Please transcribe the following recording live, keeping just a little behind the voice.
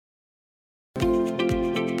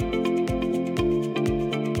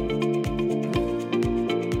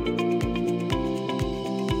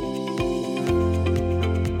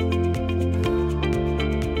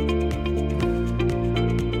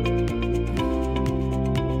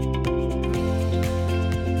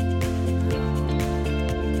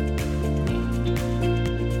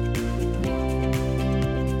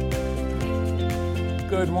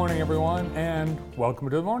Good morning, everyone, and welcome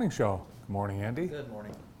to the morning show. Good morning, Andy. Good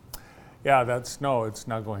morning. Yeah, that snow, it's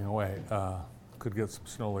not going away. Could get some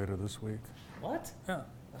snow later this week. What? Yeah.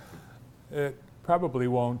 It probably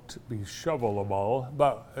won't be shovelable,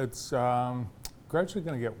 but it's gradually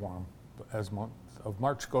going to get warm as month of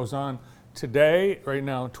March goes on. Today, right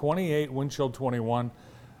now, 28, wind chill 21.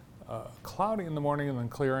 Cloudy in the morning and then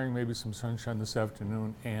clearing, maybe some sunshine this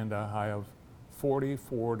afternoon, and a high of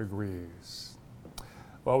 44 degrees.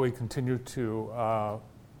 Well, we continue to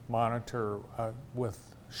monitor with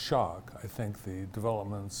shock, I think, the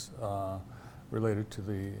developments related to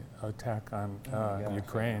the attack on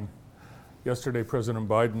Ukraine. Yesterday, President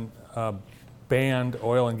Biden banned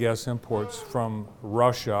oil and gas imports from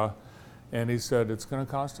Russia, and he said it's going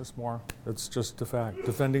to cost us more. It's just a fact.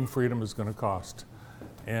 Defending freedom is going to cost.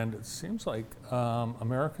 And it seems like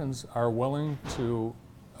Americans are willing to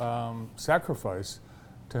sacrifice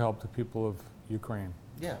to help the people of Ukraine.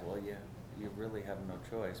 Yeah, well, you really have no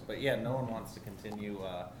choice. But yeah, no one wants to continue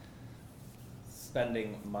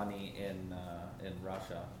spending money in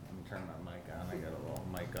Russia. I'm turning my mic on. I got a little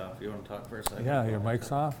mic off. You want to talk for a second? Yeah, your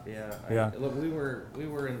mic's off? Yeah. Look, we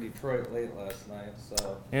were in Detroit late last night,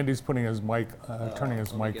 so. Andy's putting his mic, turning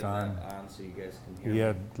his let me mic get on. that on so you guys can hear He me.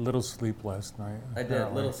 had little sleep last night. I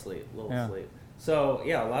did, little sleep. So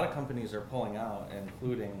yeah, a lot of companies are pulling out,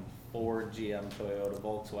 including Ford, GM, Toyota,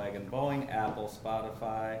 Volkswagen, Boeing, Apple,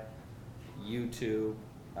 Spotify, YouTube,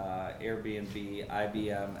 Airbnb,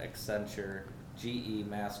 IBM, Accenture, GE,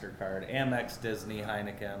 MasterCard, Amex, Disney,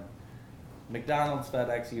 Heineken, McDonald's,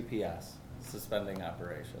 FedEx, UPS, suspending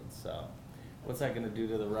operations. So what's that going to do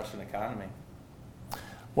to the Russian economy?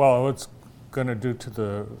 Well, what's going to do to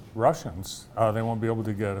the Russians, they won't be able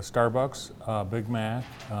to get a Starbucks, Big Mac.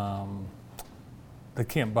 They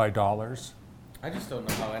can't buy dollars. I just don't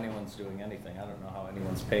know how anyone's doing anything. I don't know how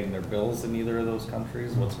anyone's paying their bills in either of those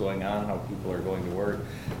countries, what's going on, how people are going to work.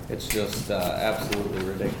 It's just absolutely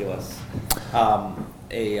ridiculous. A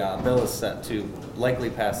bill is set to likely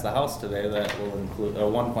pass the House today that will include a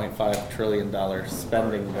 $1.5 trillion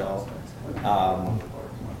spending bill.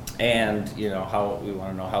 And you know how we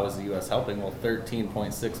want to know how is the U.S. helping? Well,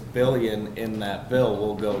 $13.6 billion in that bill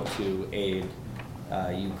will go to aid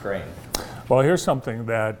Ukraine. Well, here's something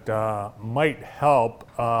that might help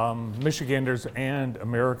Michiganders and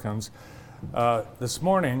Americans. This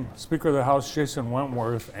morning, Speaker of the House Jason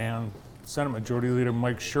Wentworth and Senate Majority Leader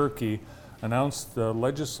Mike Shirkey announced the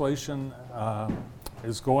legislation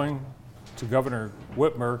is going to Governor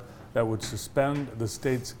Whitmer that would suspend the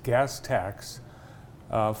state's gas tax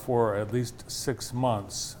for at least 6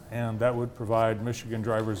 months, and that would provide Michigan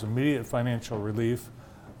drivers immediate financial relief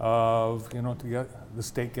of, to get the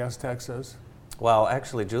state gas taxes. Well,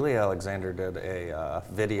 actually, Julia Alexander did a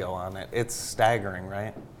video on it. It's staggering,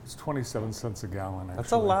 right? It's 27 cents a gallon, actually.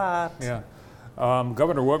 That's a lot. Yeah.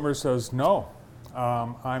 Governor Whitmer says, no,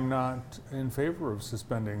 I'm not in favor of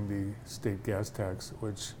suspending the state gas tax,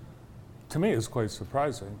 which to me is quite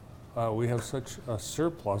surprising. We have such a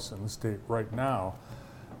surplus in the state right now,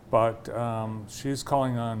 but she's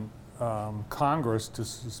calling on Congress to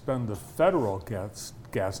suspend the federal gas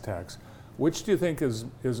tax. Which do you think is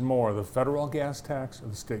more, the federal gas tax or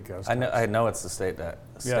the state gas tax? I know it's the state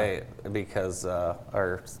because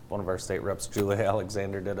one of our state reps, Julia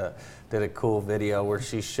Alexander, did a cool video where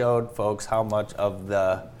she showed folks how much of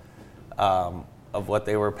the of what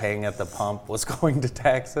they were paying at the pump was going to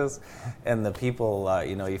taxes, and the people,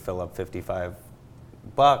 you fill up $55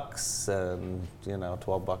 and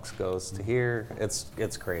 $12 goes to here.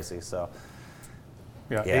 It's crazy. So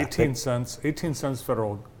yeah. 18 cents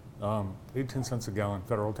federal. 18 cents a gallon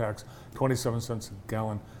federal tax, 27 cents a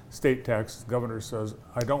gallon state tax. The governor says,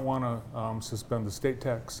 I don't want to suspend the state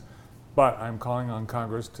tax, but I'm calling on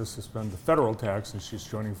Congress to suspend the federal tax, and she's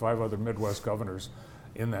joining 5 other Midwest governors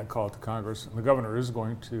in that call to Congress. And the governor is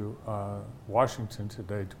going to Washington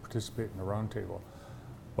today to participate in the roundtable.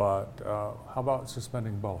 But how about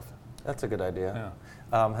suspending both? That's a good idea.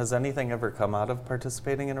 Yeah. Has anything ever come out of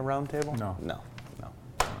participating in a roundtable? No.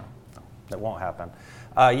 That won't happen.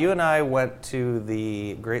 You and I went to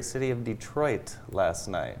the great city of Detroit last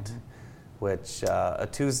night, which a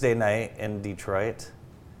Tuesday night in Detroit,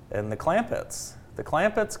 and the Clampetts. The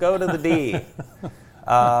Clampetts go to the D.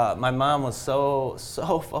 My mom was so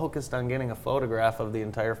focused on getting a photograph of the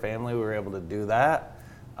entire family, we were able to do that.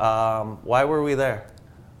 Why were we there?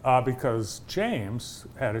 Because James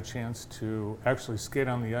had a chance to actually skate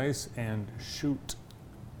on the ice and shoot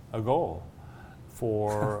a goal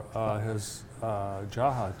for his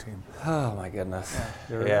Jaha team. Oh my goodness.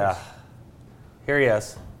 Yeah. Here he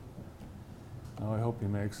is. Oh, I hope he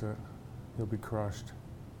makes it. He'll be crushed.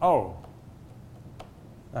 Oh.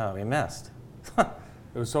 Oh, we missed. It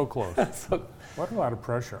was so close. So- What a lot of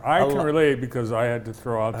pressure. I can relate because I had to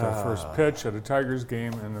throw out the first pitch at a Tigers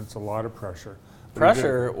game, and it's a lot of pressure. But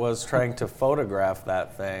Pressure was trying to photograph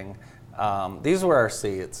that thing. These were our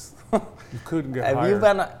seats. you couldn't get Have higher. you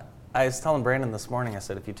been? I was telling Brandon this morning. I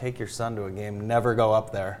said, if you take your son to a game, never go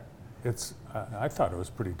up there. It's. I thought it was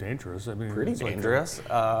pretty dangerous. I mean, Pretty it's like dangerous.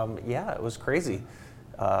 Yeah, it was crazy.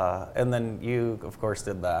 And then you, of course,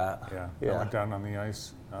 did that. I went down on the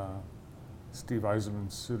ice. Steve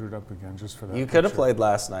Eisenman suited up again just for that. You could have picture. played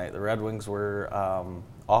last night. The Red Wings were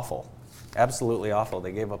awful, absolutely awful.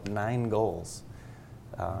 They gave up 9 goals.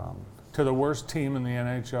 To the worst team in the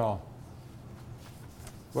NHL.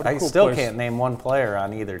 What a I cool still place. can't name one player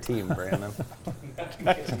on either team, Brandon.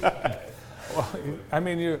 Well, I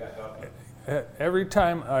mean, every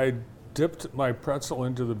time I dipped my pretzel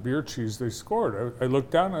into the beer cheese, they scored. I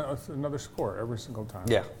looked down at another score every single time.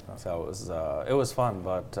 Yeah, so it was fun,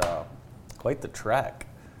 but quite the trek.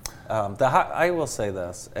 I will say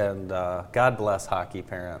this, and God bless hockey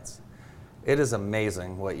parents. It is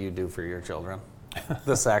amazing what you do for your children,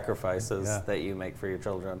 the sacrifices that you make for your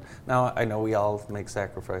children. Now, I know we all make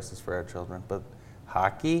sacrifices for our children, but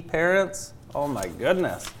hockey parents, oh my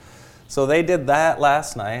goodness. So they did that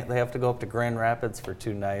last night. They have to go up to Grand Rapids for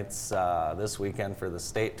 2 nights this weekend for the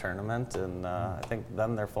state tournament, and I think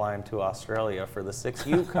then they're flying to Australia for the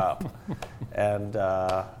 6U Cup. And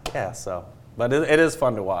but it is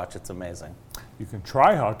fun to watch. It's amazing. You can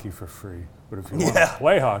try hockey for free, but if you want to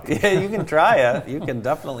play hockey, Yeah, you can try it. You can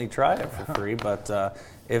definitely try it for free, but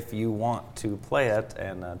if you want to play it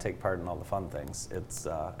and take part in all the fun things, it's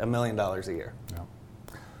 $1 million a year.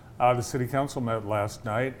 yeah. The city council met last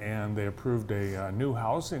night and they approved a new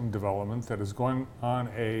housing development that is going on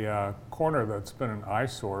a corner that's been an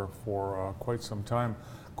eyesore for quite some time,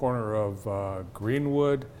 corner of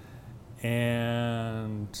Greenwood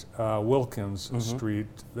and Wilkins Street.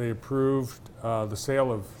 They approved the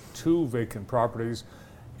sale of 2 vacant properties,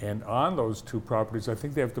 and on those 2 properties, I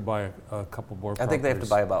think they have to buy a couple more properties. I think they have to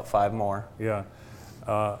buy about 5 more. Yeah.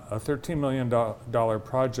 A $13 million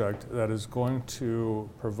project that is going to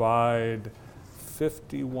provide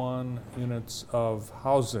 51 units of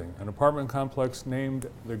housing, an apartment complex named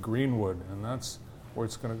the Greenwood, and that's where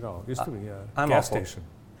it's going to go. It used to be a I'm gas awful. station.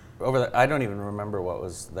 Over there, I don't even remember what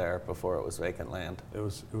was there before it was vacant land, It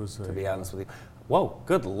was. to be honest with you. Whoa,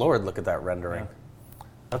 good Lord, look at that rendering. Yeah.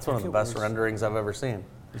 That's one of think the it best was- renderings I've ever seen.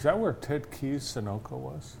 Is that where Ted Keyes Sunoco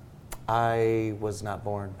was? I was not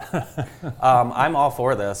born. I'm all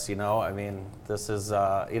for this, I mean, this is,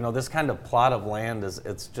 this kind of plot of land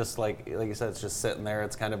it's just like you said, it's just sitting there.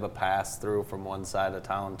 It's kind of a pass through from one side of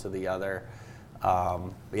town to the other.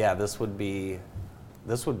 Yeah, this would be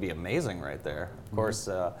amazing right there. Of course,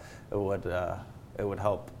 it would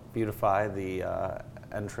help beautify the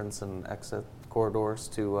entrance and exit corridors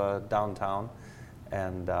to downtown.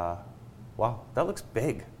 And wow, that looks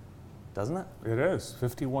big, doesn't it? It is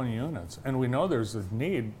 51 units, and we know there's a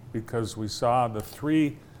need because we saw the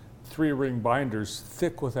three-ring binders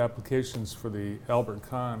thick with applications for the Albert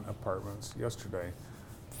Kahn apartments yesterday.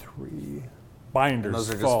 3 binders. And those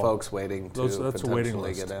are just full. folks waiting to That's a waiting potentially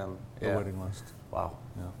list. get in. The Yeah. waiting list. Wow.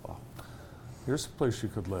 Yeah. Wow. Here's a place you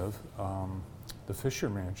could live, the Fisher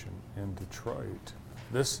Mansion in Detroit.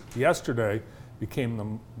 This yesterday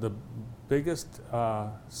became the biggest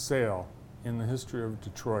sale in the history of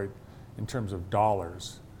Detroit in terms of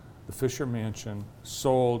dollars. The Fisher Mansion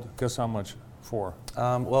sold, guess how much for?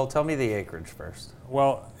 Well, tell me the acreage first.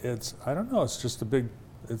 Well, I don't know, it's just a big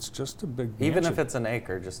Even mansion. if it's an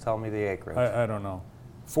acre, just tell me the acreage. I don't know.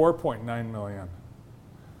 4.9 million.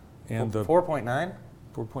 And the 4.9?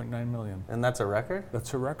 4.9 million. And that's a record?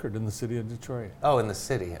 That's a record in the city of Detroit. Oh, in the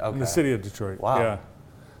city. Okay. In the city of Detroit. Wow. Yeah.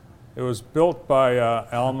 It was built by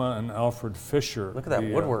Alma and Alfred Fisher. Look at that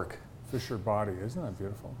the, woodwork. Fisher body. Isn't that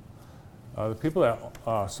beautiful? The people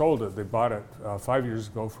that sold it, they bought it 5 years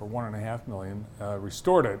ago for $1.5 million,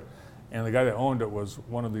 restored it, and the guy that owned it was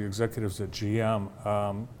one of the executives at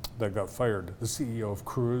GM that got fired. The CEO of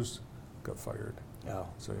Cruise got fired. Oh,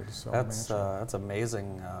 So he had to sell the mansion. that's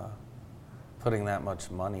amazing. Putting that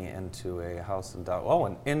much money into a house in down. Oh,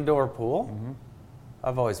 an indoor pool. Mhm.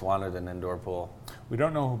 I've always wanted an indoor pool. We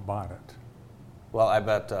don't know who bought it. Well, I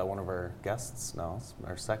bet one of our guests knows.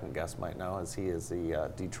 Our second guest might know, as he is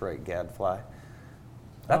the Detroit Gadfly.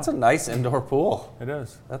 That's a nice indoor pool. It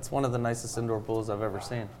is. That's one of the nicest indoor pools I've ever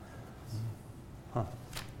seen. Huh.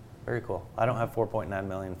 Very cool. I don't have 4.9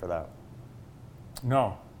 million for that.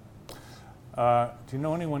 No. Do you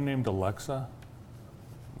know anyone named Alexa?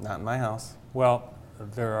 Not in my house. Well,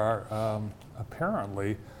 there are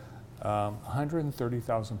apparently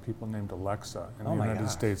 130,000 people named Alexa in Oh the my United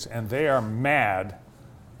gosh. States, and they are mad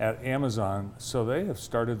at Amazon. So they have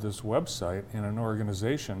started this website in an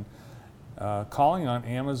organization calling on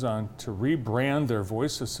Amazon to rebrand their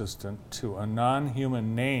voice assistant to a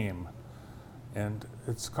non-human name. And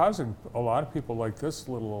it's causing a lot of people like this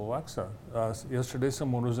little Alexa. Yesterday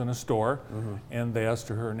someone was in a store and they asked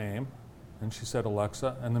her name and she said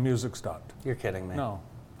Alexa and the music stopped. You're kidding me. No,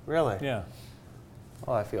 Really? yeah.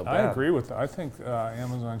 Oh, I feel bad. I agree with that. I think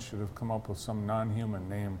Amazon should have come up with some non-human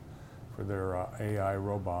name for their AI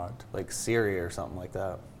robot. Like Siri or something like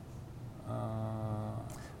that. Uh,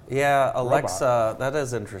 Yeah, Alexa, that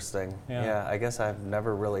is interesting. Yeah. Yeah, I guess I've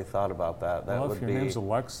never really thought about that. That well, would if your be, name's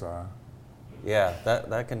Alexa, yeah,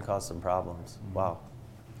 that can cause some problems. Wow.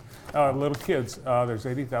 little kids, there's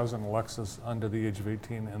 80,000 Alexas under the age of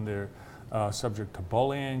 18, and they're subject to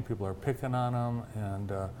bullying. People are picking on them,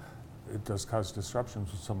 and it does cause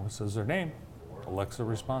disruptions when someone says their name. Alexa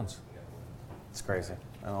responds. It's crazy.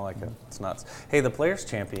 I don't like it. It's nuts. Hey, the Players'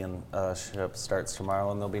 Championship starts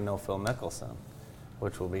tomorrow, and there'll be no Phil Mickelson,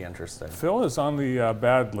 which will be interesting. Phil is on the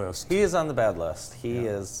bad list. He is on the bad list. He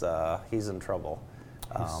is. He's in trouble.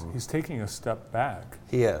 He's taking a step back.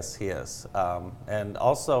 He is. And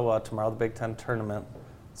also tomorrow the Big Ten tournament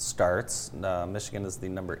starts. Michigan is the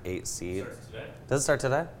number 8 seed. Starts today. Does it start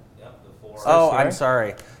today? Yep, the 4. Oh, today? I'm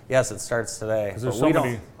sorry. Yes, it starts today. 'Cause there's But so we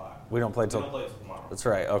many- we don't play We till. don't play tomorrow. That's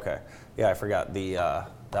right. Okay. Yeah, I forgot. The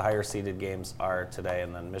higher seeded games are today,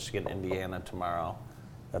 and then Michigan, Indiana tomorrow.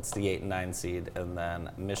 That's the 8 and 9 seed, and then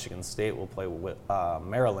Michigan State will play with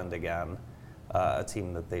Maryland again, a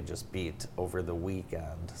team that they just beat over the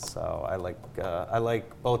weekend. So I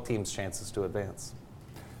like both teams' chances to advance.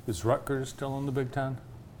 Is Rutgers still in the Big Ten?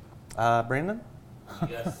 Brandon?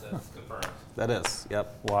 Yes, that's confirmed. That is.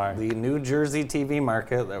 Yep. Why? The New Jersey TV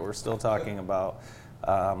market that we're still talking about,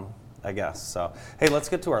 I guess. So, hey, let's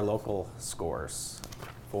get to our local scores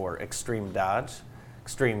for Extreme Dodge.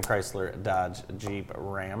 Extreme Chrysler Dodge Jeep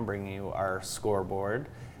Ram, bringing you our scoreboard.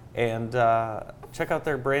 And check out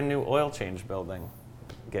their brand new oil change building.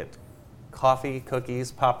 Get coffee,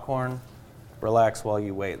 cookies, popcorn, relax while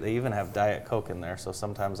you wait. They even have Diet Coke in there, so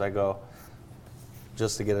sometimes I go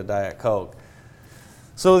just to get a Diet Coke.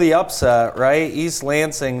 So the upset, right? East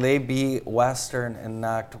Lansing, they beat Western and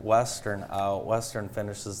knocked Western out. Western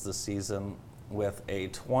finishes the season with a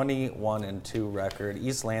 21-2 record.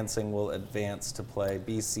 East Lansing will advance to play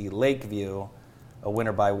BC Lakeview, a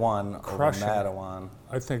winner by 1 Crushing. over Matawan.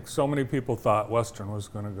 I think so many people thought Western was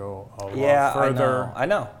going to go a lot Yeah, further. I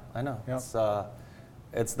know. Yep.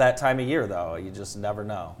 It's that time of year, though. You just never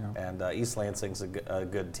know. Yep. And East Lansing's a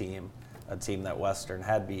good team, a team that Western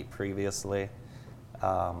had beat previously.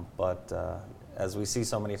 But as we see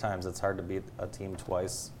so many times, it's hard to beat a team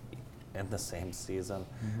twice in the same season.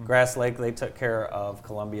 Grass Lake, they took care of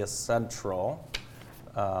Columbia Central.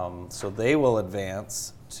 So they will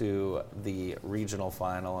advance to the regional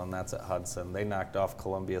final, and that's at Hudson. They knocked off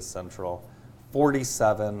Columbia Central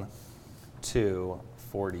 47-42.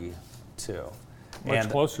 Much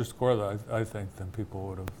closer score, though, I think, than people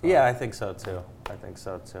would have thought. Yeah, I think so too.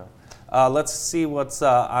 Let's see what's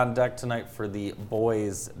on deck tonight for the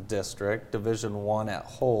boys district, Division I at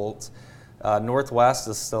Holt. Northwest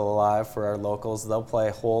is still alive for our locals. They'll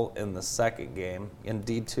play Holt in the second game. In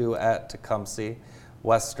D2 at Tecumseh,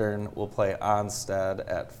 Western will play Onstead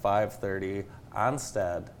at 5:30.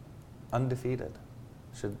 Onstead, undefeated.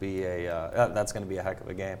 Should be that's going to be a heck of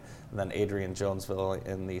a game. And then Adrian Jonesville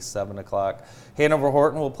in the 7 o'clock. Hanover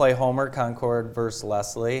Horton will play Homer, Concord versus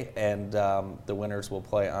Leslie, and the winners will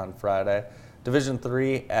play on Friday. Division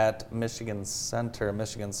III at Michigan Center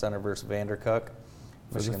versus Vandercook.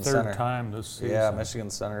 For the Michigan third Center. time this season. Yeah, Michigan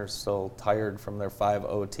Center is still tired from their 5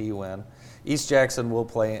 OT win. East Jackson will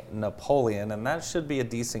play Napoleon, and that should be a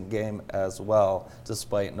decent game as well,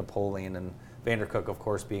 despite Napoleon and Vandercook, of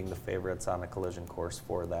course, being the favorites on a collision course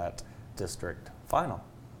for that district final.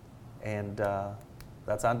 And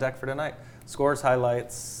that's on deck for tonight. Scores,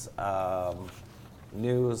 highlights,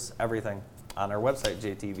 news, everything on our website,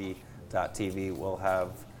 jtv.tv. We'll have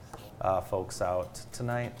folks out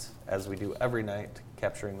tonight, as we do every night,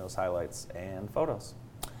 capturing those highlights and photos.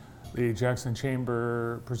 The Jackson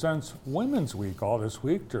Chamber presents Women's Week all this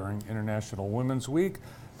week during International Women's Week,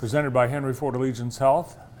 presented by Henry Ford Allegiance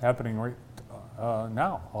Health, happening right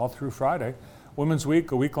now, all through Friday. Women's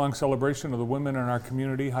Week, a week-long celebration of the women in our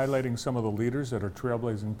community, highlighting some of the leaders that are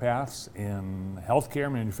trailblazing paths in healthcare,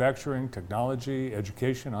 manufacturing, technology,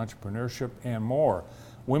 education, entrepreneurship, and more.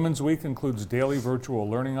 Women's Week includes daily virtual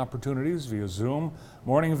learning opportunities via Zoom,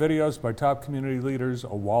 morning videos by top community leaders,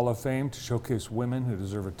 a wall of fame to showcase women who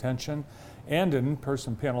deserve attention, and an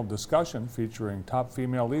in-person panel discussion featuring top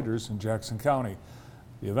female leaders in Jackson County.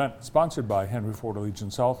 The event, sponsored by Henry Ford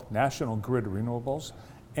Allegiance Health, National Grid Renewables,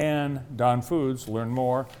 and Don Foods. Learn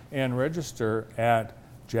more and register at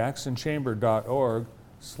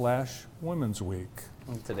jacksonchamber.org/Women's Week.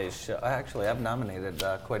 Today's show, actually, I've nominated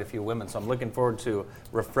quite a few women, so I'm looking forward to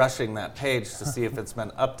refreshing that page to see if it's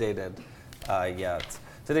been updated yet.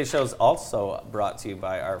 Today's show is also brought to you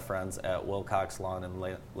by our friends at Wilcox Lawn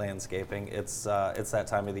and Landscaping. It's that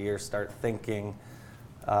time of the year. Start thinking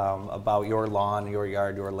about your lawn, your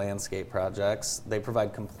yard, your landscape projects. They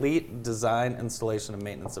provide complete design, installation, and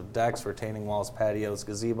maintenance of decks, retaining walls, patios,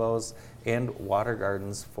 gazebos, and water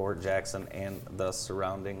gardens for Jackson and the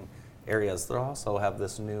surrounding areas. They also have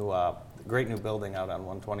this new, great new building out on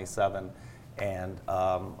 127 and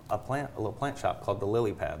a little plant shop called the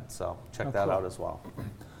Lily Pad. So check that out as well.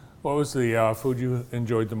 What was the food you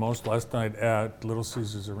enjoyed the most last night at Little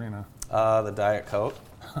Caesars Arena? The Diet Coke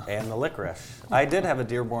and the licorice. I did have a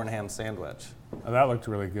Dearborn ham sandwich. Oh, that looked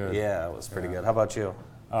really good. Yeah, it was pretty good. How about you?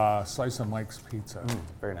 Slice of Mike's Pizza.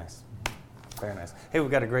 Very nice. Very nice. Hey,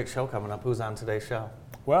 we've got a great show coming up. Who's on today's show?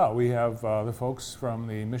 Well, we have the folks from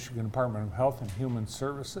the Michigan Department of Health and Human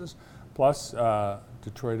Services, plus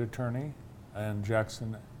Detroit attorney and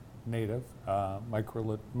Jackson native,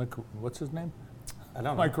 what's his name? I don't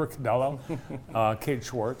know. Mike Riccadello, Kate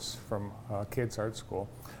Schwartz from Kate's Art School.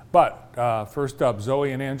 But first up,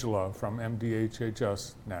 Zoe and Angela from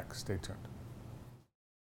MDHHS next. Stay tuned.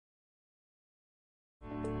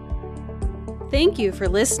 Thank you for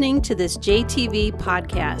listening to this JTV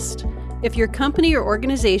podcast. If your company or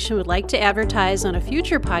organization would like to advertise on a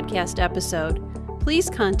future podcast episode, please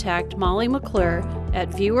contact Molly McClure at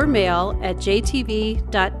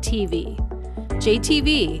viewermail@jtv.tv.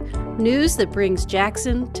 JTV, news that brings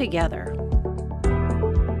Jackson together.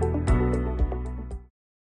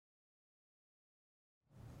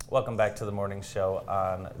 Welcome back to the morning show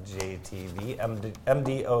on JTV.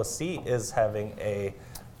 MDOC is having a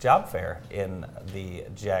job fair in the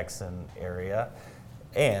Jackson area,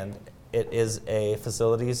 and it is a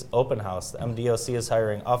facilities open house. The MDOC is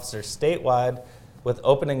hiring officers statewide with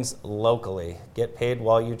openings locally. Get paid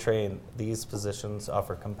while you train. These positions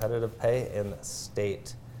offer competitive pay and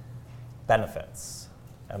state benefits.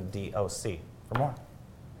 MDOC. For more.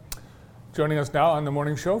 Joining us now on the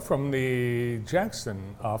morning show from the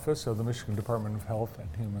Jackson office of the Michigan Department of Health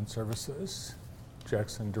and Human Services,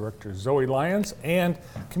 Jackson Director Zoe Lyons and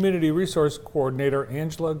Community Resource Coordinator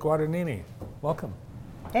Angela Guadagnini. Welcome.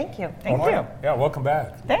 Thank you. Thank you. Yeah, welcome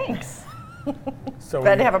back. Thanks. So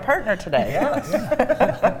Glad to have a partner today.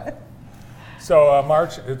 Yeah. So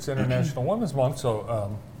March, it's International Women's Month,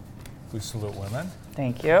 so we salute women.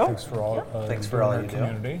 Thank you. Thanks for all, Thanks for all in our you do.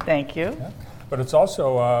 community. Thank you. Yeah. But it's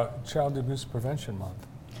also Child Abuse Prevention Month.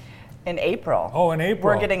 In April. Oh, in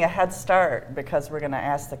April. We're getting a head start because we're going to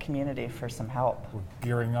ask the community for some help. We're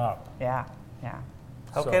gearing up. Yeah.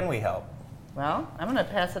 How can we help? Well, I'm going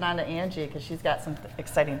to pass it on to Angie because she's got some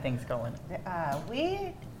exciting things going.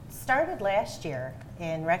 We started last year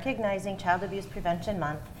in recognizing Child Abuse Prevention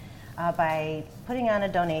Month by putting on a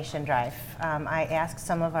donation drive. I asked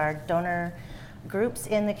some of our donor groups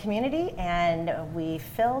in the community, and we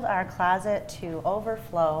filled our closet to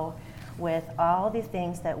overflow with all the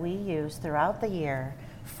things that we use throughout the year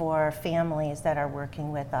for families that are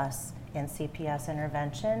working with us in CPS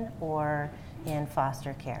intervention or in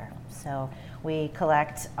foster care. So we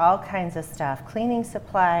collect all kinds of stuff, cleaning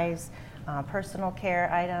supplies, personal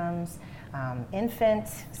care items, infant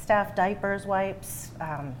stuff, diapers, wipes,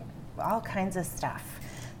 all kinds of stuff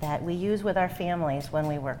that we use with our families when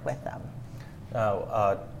we work with them.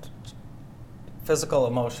 Now, physical,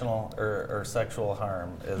 emotional, or sexual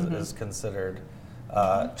harm is considered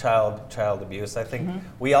child abuse. I think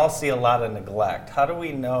we all see a lot of neglect. How do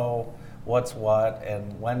we know what's what,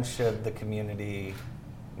 and when should the community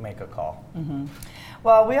make a call?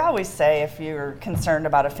 Well, we always say if you're concerned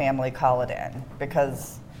about a family, call it in,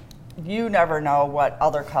 because you never know what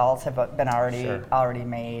other calls have been already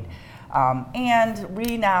made. And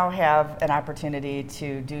we now have an opportunity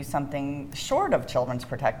to do something short of Children's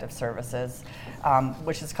Protective Services,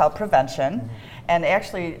 which is called prevention. And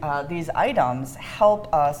actually, these items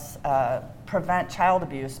help us prevent child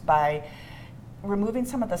abuse by removing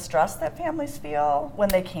some of the stress that families feel when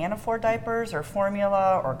they can't afford diapers or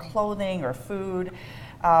formula or clothing or food.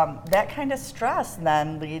 That kind of stress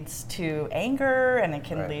then leads to anger, and it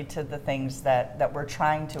can lead to the things that we're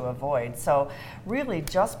trying to avoid. So really,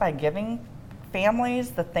 just by giving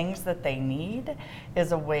families the things that they need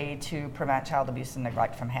is a way to prevent child abuse and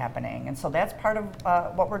neglect from happening. And so that's part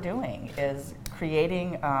of what we're doing is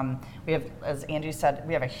creating, we have, as Angie said,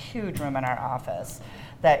 we have a huge room in our office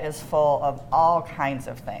that is full of all kinds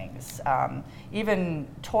of things, even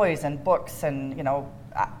toys and books. And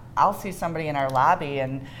I'll see somebody in our lobby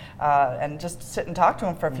and just sit and talk to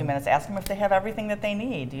them for a few minutes, ask them if they have everything that they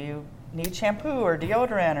need. Do you need shampoo or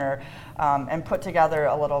deodorant, or and put together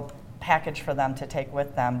a little package for them to take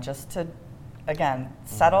with them, just to, again,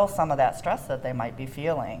 settle some of that stress that they might be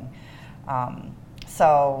feeling.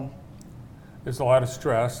 So there's a lot of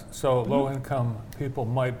stress, so low-income people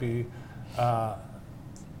might be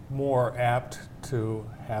more apt to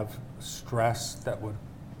have stress that would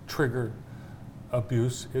trigger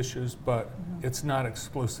abuse issues, but it's not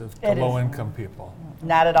exclusive to low-income people.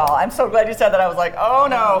 Not at all. I'm so glad you said that. I was like, oh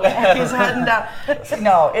no, he's heading down.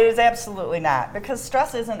 No, it is absolutely not, because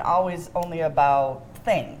stress isn't always only about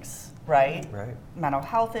things, right? Right. Mental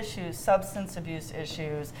health issues, substance abuse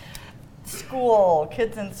issues, school,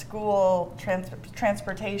 kids in school,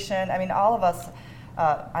 transportation. I mean, all of us,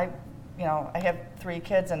 I have 3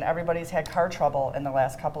 kids, and everybody's had car trouble in the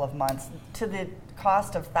last couple of months to the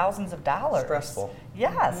cost of thousands of dollars. Stressful.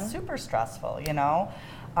 Yes, super stressful,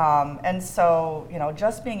 and so,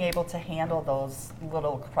 just being able to handle those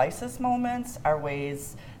little crisis moments are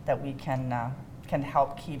ways that we can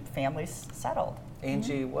help keep families settled.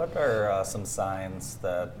 Angie, what are some signs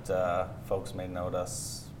that folks may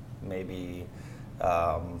notice, maybe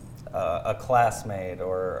a classmate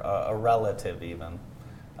or a relative even,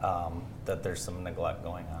 that there's some neglect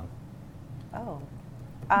going on?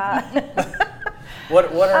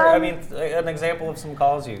 What are, an example of some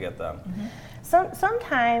calls you get then?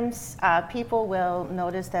 Sometimes people will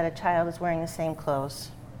notice that a child is wearing the same clothes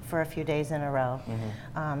for a few days in a row.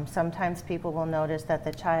 Sometimes people will notice that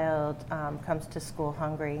the child comes to school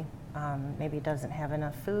hungry, maybe doesn't have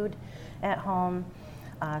enough food at home.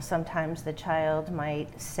 Sometimes the child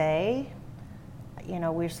might say,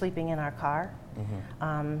 we're sleeping in our car,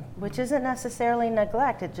 which isn't necessarily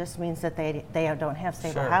neglect. It just means that they don't have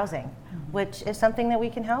stable housing, which is something that we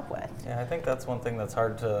can help with. Yeah, I think that's one thing that's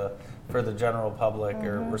hard for the general public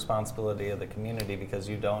or responsibility of the community, because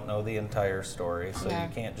you don't know the entire story, so you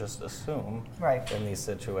can't just assume in these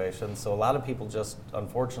situations. So a lot of people just,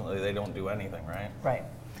 unfortunately, they don't do anything, right? Right.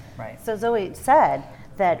 So Zoe said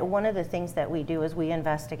that one of the things that we do is we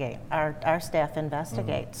investigate. Our staff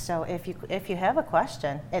investigates. So if you have a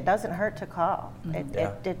question, it doesn't hurt to call.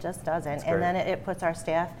 It just doesn't. And then it puts our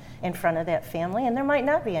staff in front of that family, and there might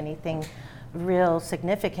not be anything real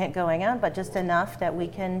significant going on, but just enough that we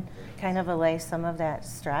can kind of allay some of that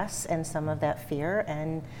stress and some of that fear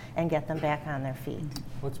and get them back on their feet.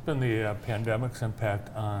 What's been the pandemic's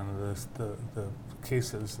impact on the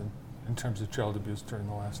cases in terms of child abuse during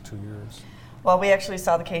the last 2 years? Well, we actually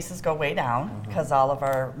saw the cases go way down because all of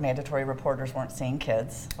our mandatory reporters weren't seeing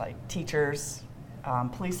kids, like teachers,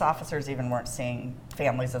 police officers even weren't seeing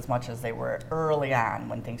families as much as they were early on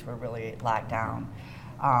when things were really locked down.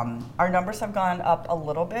 Our numbers have gone up a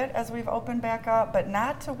little bit as we've opened back up, but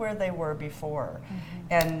not to where they were before.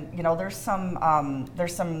 And there's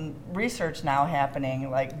some research now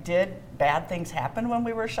happening, like, did bad things happen when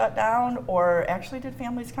we were shut down, or actually did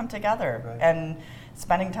families come together and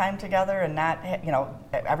spending time together, and not,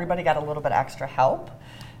 everybody got a little bit extra help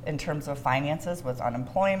in terms of finances with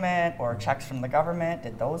unemployment or checks from the government.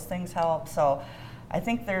 Did those things help? So I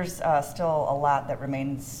think there's still a lot that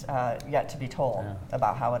remains yet to be told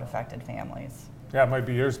about how it affected families. Yeah, it might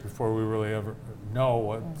be years before we really ever know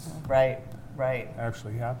what's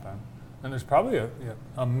actually happened. And there's probably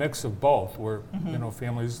a mix of both, where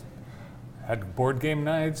families had board game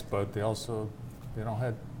nights, but they also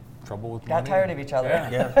had trouble with money. Got tired of each other.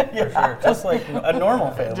 For sure. Just like a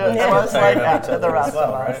normal family. Just like the rest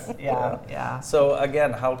of us. Right? Yeah. So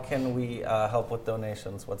again, how can we help with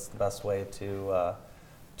donations? What's the best way to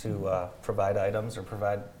provide items or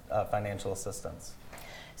provide financial assistance?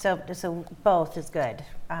 So both is good.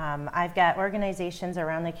 I've got organizations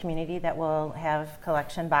around the community that will have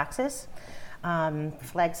collection boxes.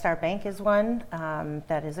 Flag Star Bank is one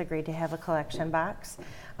that has agreed to have a collection box.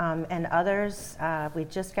 And others, we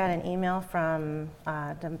just got an email from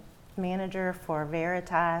the manager for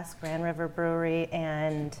Veritas, Grand River Brewery,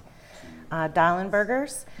 and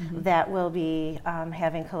Dahlenbergers that will be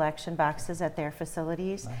having collection boxes at their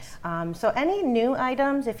facilities. Nice. So any new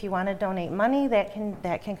items, if you want to donate money, that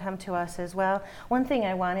can come to us as well. One thing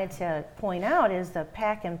I wanted to point out is the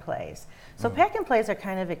pack and plays. So pack and plays are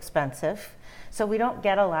kind of expensive, so we don't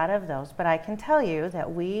get a lot of those, but I can tell you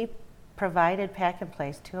that we provided pack and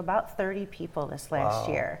plays to about 30 people this last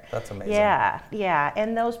Wow, year. that's amazing. Yeah.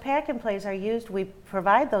 And those pack and plays are used, we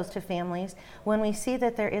provide those to families when we see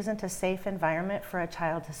that there isn't a safe environment for a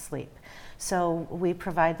child to sleep. So we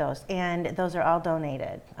provide those, and those are all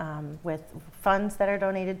donated with funds that are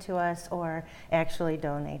donated to us or actually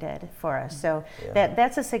donated for us. So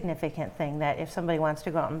that's a significant thing, that if somebody wants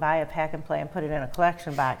to go out and buy a pack and play and put it in a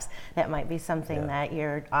collection box, that might be something that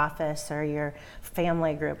your office or your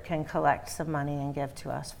family group can collect some money and give to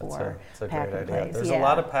us for. It's a pack great and idea. plays. There's a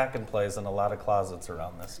lot of pack and plays and a lot of closets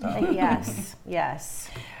around this town. Yes.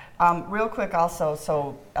 Real quick also,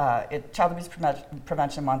 so Child Abuse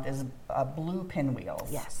Prevention Month is blue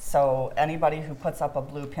pinwheels. Yes. So anybody who puts up a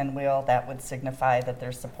blue pinwheel, that would signify that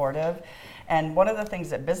they're supportive. And one of the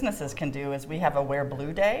things that businesses can do is we have a Wear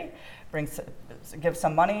Blue Day, give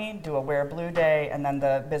some money, do a Wear Blue Day, and then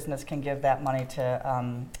the business can give that money to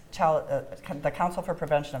the Council for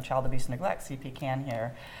Prevention of Child Abuse and Neglect, CPCAN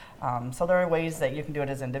here. So there are ways that you can do it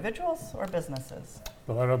as individuals or businesses.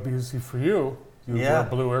 Well, that'll be easy for you. You wear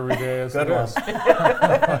blue every day as it Good is.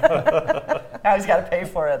 Now he's got to pay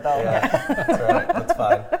for it, though. Yeah, that's all right. That's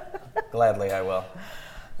fine. Gladly, I will.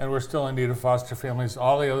 And we're still in need of foster families,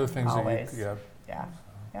 all the other things Always. that you...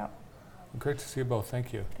 Yeah. Great to see you both.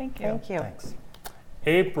 Thank you. Thank you. Thank you. Thanks.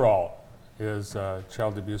 April is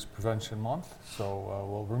Child Abuse Prevention Month, so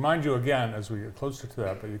we'll remind you again as we get closer to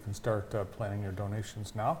that, but you can start planning your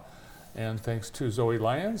donations now. And thanks to Zoe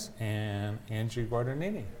Lyons and Angie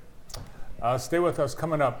Guadagnini. Stay with us.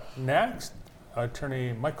 Coming up next,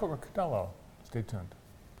 Attorney Michael Riccadello. Stay tuned.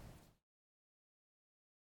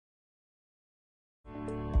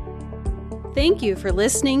 Thank you for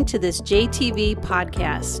listening to this JTV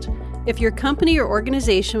podcast. If your company or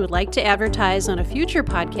organization would like to advertise on a future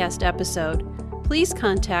podcast episode, please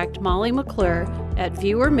contact Molly McClure at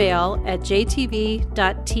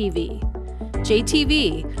viewermail@jtv.tv.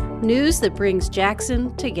 JTV, news that brings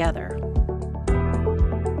Jackson together.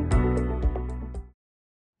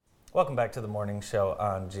 Welcome back to the morning show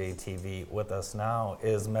on JTV. With us now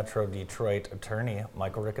is Metro Detroit attorney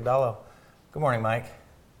Michael Riccadello. Good morning, Mike.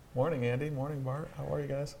 Morning, Andy. Morning, Bart. How are you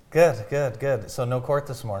guys? Good. So no court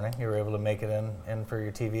this morning. You were able to make it in for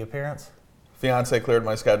your TV appearance? Fiance cleared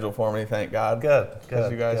my schedule for me, thank God. Good. Because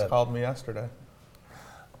you guys called me yesterday.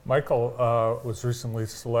 Michael was recently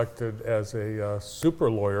selected as a super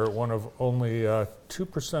lawyer, one of only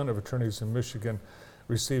 2% of attorneys in Michigan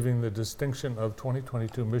receiving the distinction of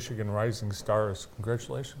 2022 Michigan Rising Stars.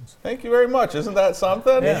 Congratulations. Thank you very much. Isn't that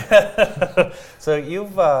something? Yeah. So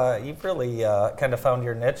you've really kind of found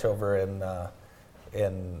your niche over in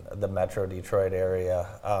the Metro Detroit area.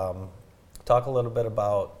 Talk a little bit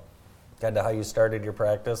about kind of how you started your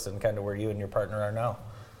practice and kind of where you and your partner are now.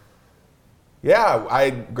 Yeah, I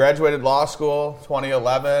graduated law school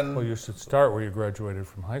 2011. Well, you should start where you graduated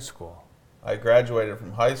from high school. I graduated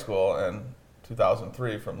from high school in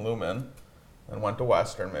 2003 from Lumen and went to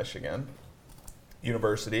Western Michigan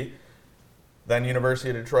University. Then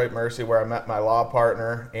University of Detroit Mercy, where I met my law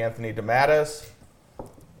partner, Anthony DeMattis.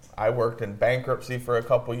 I worked in bankruptcy for a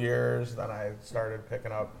couple years. Then I started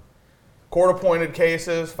picking up court-appointed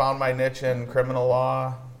cases, found my niche in criminal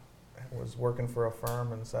law, was working for a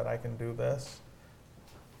firm and said, I can do this.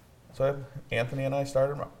 So Anthony and I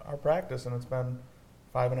started our practice, and it's been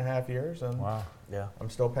 5.5 years, and Wow. Yeah. I'm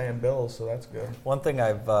still paying bills, so that's good. One thing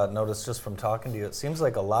I've noticed just from talking to you, it seems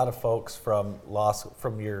like a lot of folks from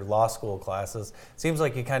your law school classes, it seems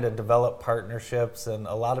like you kind of develop partnerships, and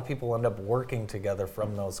a lot of people end up working together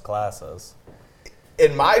from those classes.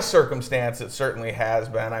 In my circumstance, it certainly has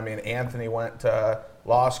been. I mean, Anthony went to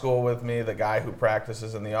law school with me. The guy who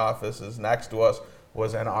practices in the office is next to us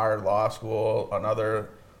was in our law school. Another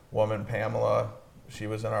woman, Pamela, she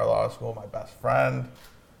was in our law school, my best friend.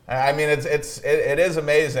 I mean, it is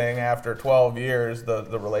amazing after 12 years,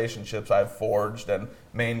 the relationships I've forged and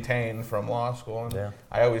maintained from law school. And Yeah.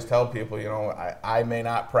 I always tell people, you know, I may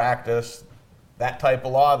not practice that type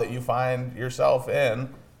of law that you find yourself in,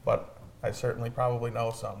 but I certainly probably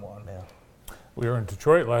know someone. Yeah. We were in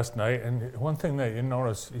Detroit last night, and one thing that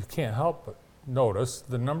you can't help but notice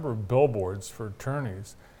the number of billboards for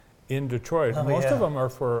attorneys in Detroit. Oh, Most yeah. of them are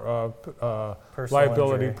for Personal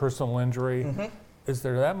liability, injury. personal injury. Is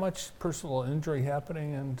there that much personal injury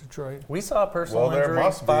happening in Detroit? We saw personal Well, there injury,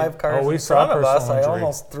 must be. 5 cars we in saw front of us. personal I injury.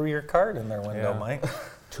 almost threw your card in their window, Yeah. Mike.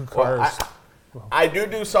 2 Well, cars. I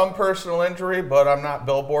do some personal injury, but I'm not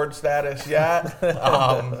billboard status yet.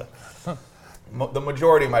 The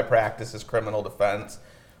majority of my practice is criminal defense,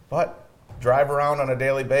 but drive around on a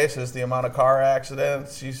daily basis, the amount of car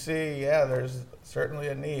accidents you see, yeah, there's certainly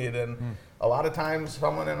a need. And a lot of times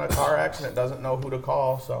someone in a car accident doesn't know who to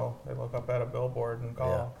call, so they look up at a billboard and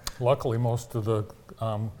call. Luckily, most of the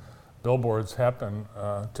billboards happen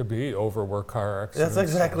to be over where car accidents. That's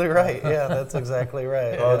exactly right. Yeah, that's exactly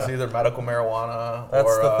right. So it's either medical marijuana That's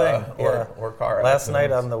or, the thing. or car Last night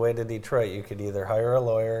accidents. on the way to Detroit, you could either hire a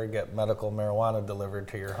lawyer or get medical marijuana delivered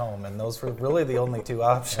to your home, and those were really the only two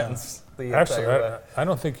options. The Actually, entire way. I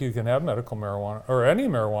don't think you can have medical marijuana or any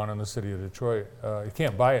marijuana in the city of Detroit. You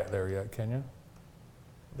can't buy it there yet, can you?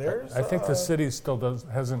 There's, I think the city still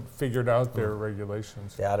hasn't figured out their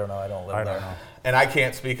regulations. Yeah, I don't know. I don't live I there. don't know. and I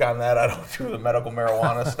can't speak on that. I don't do the medical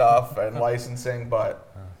marijuana stuff and licensing,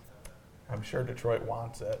 but I'm sure Detroit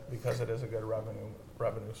wants it because it is a good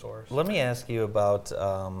revenue source. Let me ask you about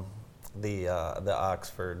the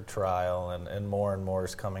Oxford trial, and more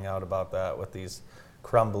is coming out about that with these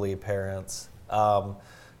Crumbly parents.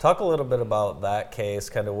 Talk a little bit about that case,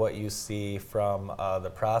 kind of what you see from the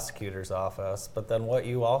prosecutor's office, but then what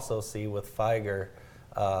you also see with Feiger,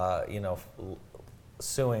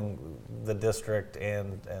 suing the district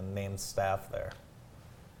and named staff there.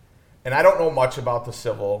 And I don't know much about the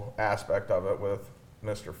civil aspect of it with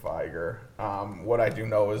Mr. Feiger. What I do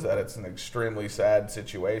know is that it's an extremely sad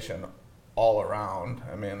situation all around.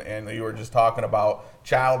 I mean, and you were just talking about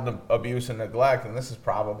child abuse and neglect, and this is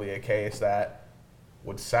probably a case that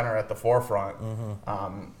would center at the forefront.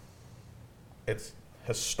 It's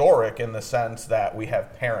historic in the sense that we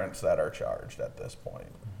have parents that are charged at this point.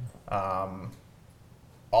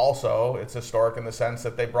 Also, it's historic in the sense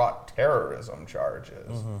that they brought terrorism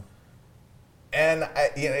charges. And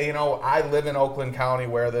I live in Oakland County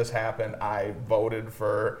where this happened. I voted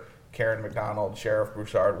for Karen McDonald, Sheriff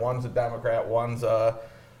Broussard. One's a Democrat, one's a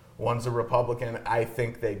Republican. I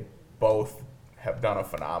think they both have done a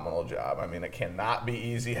phenomenal job. I mean, it cannot be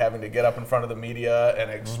easy having to get up in front of the media and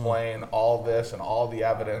explain all this and all the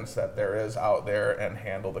evidence that there is out there and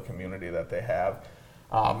handle the community that they have.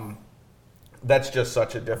 That's just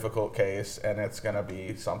such a difficult case, and it's going to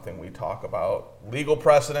be something we talk about. Legal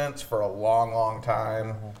precedents for a long, long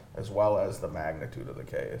time, as well as the magnitude of the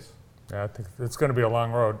case. Yeah, I think it's going to be a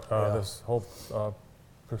long road, this whole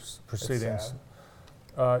proceedings.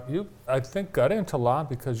 You, I think, got into law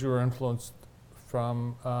because you were influenced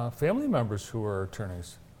from family members who were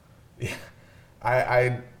attorneys. Yeah,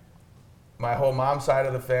 my whole mom's side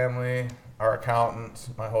of the family are accountants.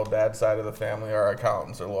 My whole dad's side of the family are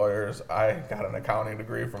accountants or lawyers. I got an accounting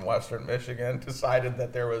degree from Western Michigan, decided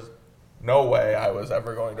that there was no way I was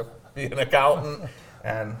ever going to be an accountant,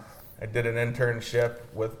 and I did an internship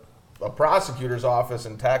with a prosecutor's office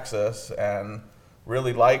in Texas and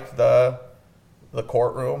really liked the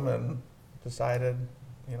courtroom and decided,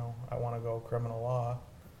 I want to go criminal law.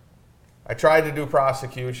 I tried to do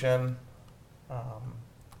prosecution.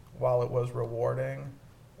 While it was rewarding,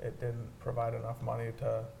 it didn't provide enough money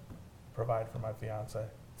to provide for my fiance.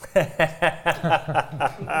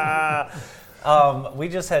 We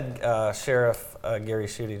just had Sheriff Gary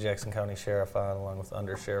Schutte, Jackson County Sheriff, on, along with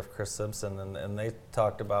Under Sheriff Chris Simpson, and they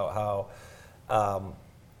talked about how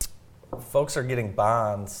folks are getting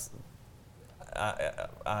bonds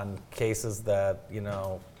on cases that,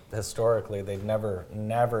 historically they'd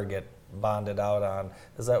never get bonded out on.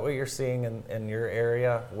 Is that what you're seeing in your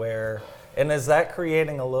area? And is that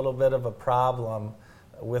creating a little bit of a problem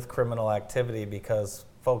with criminal activity because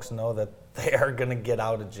folks know that they are going to get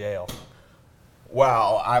out of jail?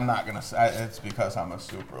 Well, I'm not going to say it's because I'm a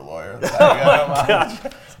super lawyer that I get them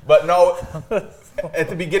out. But no, at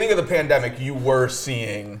the beginning of the pandemic, you were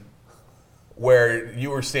seeing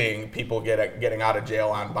people getting out of jail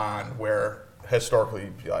on bond, where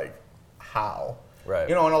historically, like, how? Right.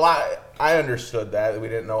 And I understood that. We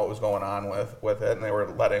didn't know what was going on with it, and they were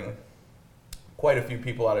letting quite a few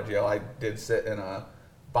people out of jail. I did sit in a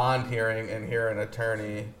bond hearing and hear an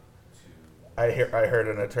attorney. I heard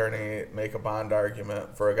an attorney make a bond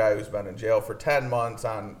argument for a guy who's been in jail for 10 months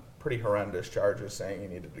on pretty horrendous charges, saying he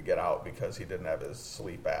needed to get out because he didn't have his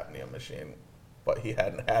sleep apnea machine, but he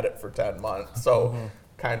hadn't had it for 10 months. So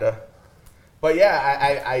kind of. But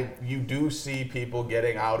yeah, you do see people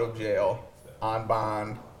getting out of jail on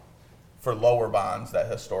bond for lower bonds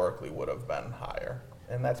that historically would have been higher.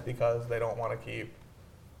 And that's because they don't want to keep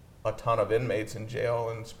a ton of inmates in jail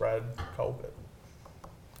and spread COVID.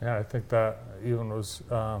 Yeah, I think that even was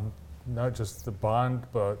not just the bond,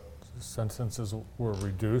 but sentences were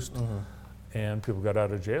reduced, and people got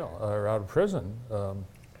out of jail or out of prison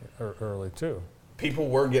early too. People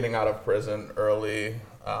were getting out of prison early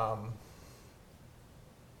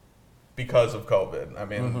because of COVID. I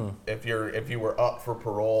mean, if you were up for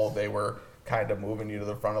parole, they were kind of moving you to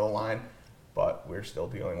the front of the line. But we're still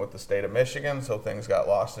dealing with the state of Michigan, so things got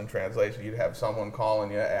lost in translation. You'd have someone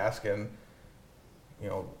calling you asking, you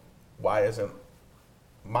know, why isn't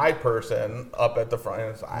my person up at the front? And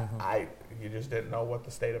it's, you just didn't know what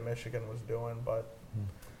the state of Michigan was doing. But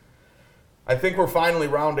I think we're finally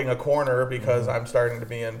rounding a corner because I'm starting to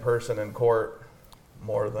be in person in court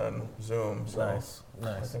more than Zoom. So Nice.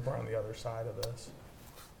 I think we're on the other side of this.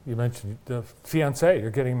 You mentioned the fiancé. You're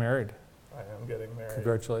getting married. I am getting married.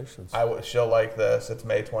 Congratulations. She'll like this. It's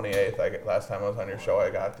May 28th. Last time I was on your show, I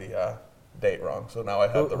got the date wrong, so now I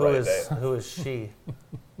have the right date. Who is she?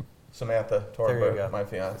 Samantha There you go. Torberg, my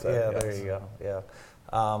fiance. Yeah, yes. there you go. Yeah.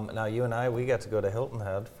 Now you and I, we got to go to Hilton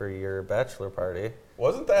Head for your bachelor party.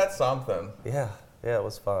 Wasn't that something? Yeah, it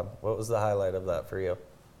was fun. What was the highlight of that for you?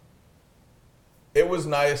 It was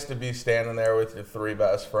nice to be standing there with your three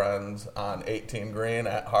best friends on 18 Green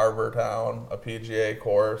at Harbor Town, a PGA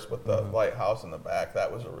course with the lighthouse in the back.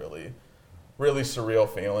 That was a really, really surreal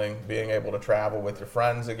feeling, being able to travel with your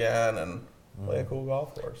friends again and play a cool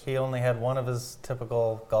golf course. He only had one of his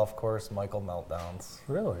typical golf course Michael meltdowns.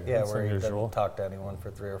 Really? Yeah, That's where he unusual. didn't talk to anyone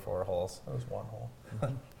for 3 or 4 holes. That was one hole.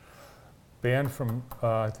 Banned from,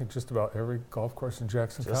 I think, just about every golf course in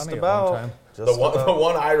Jackson Just County about. at one time. Just The about.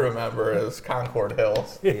 one I remember is Concord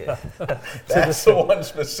Hills. Yeah. That's the one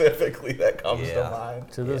specifically that comes Yeah. to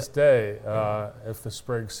mind. To this day, if the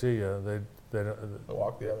Sprigs see you, they I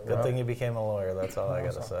walk the other Good way. thing you became a lawyer. That's all I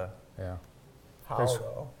got to say. yeah. How Thanks.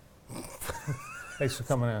 though? Thanks for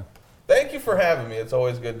coming in. Thank you for having me. It's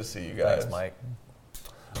always good to see you guys. Thanks, Mike.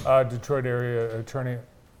 Detroit area attorney,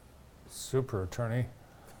 super attorney,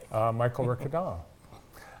 Michael Riccadonna.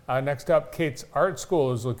 Next up, Kate's Art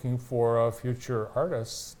School is looking for a future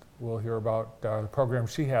artist. We'll hear about the program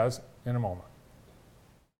she has in a moment.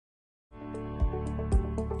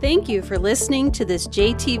 Thank you for listening to this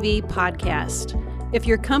JTV podcast. If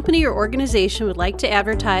your company or organization would like to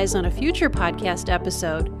advertise on a future podcast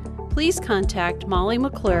episode, please contact Molly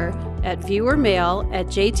McClure at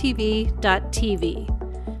viewermail@jtv.tv.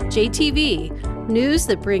 JTV, news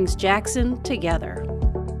that brings Jackson together.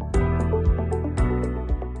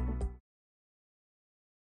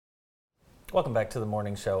 Welcome back to the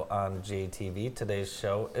morning show on JTV. Today's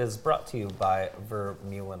show is brought to you by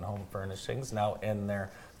Vermeulen Home Furnishings, now in their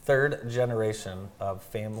 3rd generation of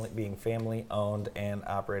being family owned and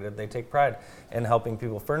operated. They take pride in helping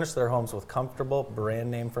people furnish their homes with comfortable brand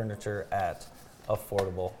name furniture at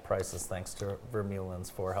affordable prices. Thanks to Vermeulen's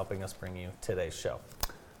for helping us bring you today's show.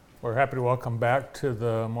 We're happy to welcome back to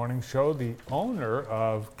the morning show the owner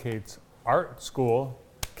of Kate's Art School,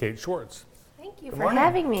 Kate Schwartz. Thank you Good for morning.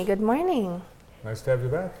 having me. Good morning. Nice to have you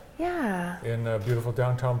back Yeah. in beautiful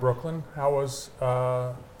downtown Brooklyn. How was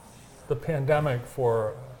the pandemic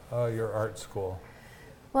for your art school?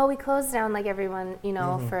 Well, we closed down like everyone,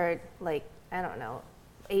 for like, I don't know,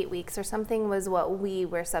 8 weeks or something was what we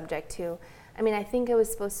were subject to. I mean, I think it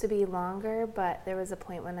was supposed to be longer, but there was a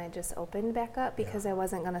point when I just opened back up because I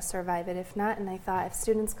wasn't going to survive it if not. And I thought if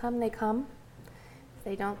students come, they come. If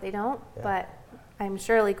they don't, they don't. Yeah. But I'm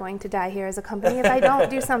surely going to die here as a company if I don't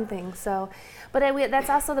do something. So, but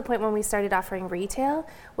that's also the point when we started offering retail,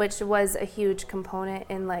 which was a huge component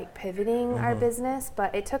in like pivoting our business.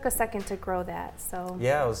 But it took a second to grow that. So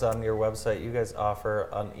Yeah, I was on your website. You guys offer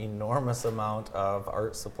an enormous amount of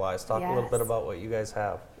art supplies. Talk a little bit Yes. about what you guys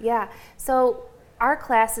have. Yeah. So our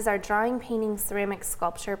classes are drawing, painting, ceramic,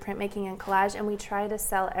 sculpture, printmaking, and collage, and we try to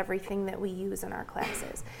sell everything that we use in our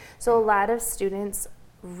classes. So a lot of students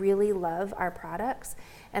really love our products,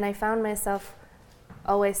 and I found myself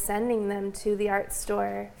always sending them to the art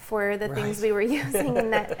store for the things we were using,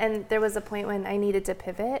 and there was a point when I needed to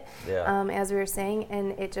pivot, as we were saying,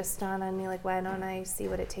 and it just dawned on me, like, why don't I see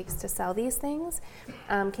what it takes to sell these things?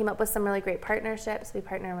 Came up with some really great partnerships. We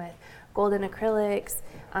partner with Golden Acrylics,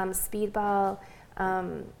 Speedball,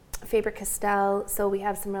 Faber-Castell, so we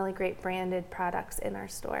have some really great branded products in our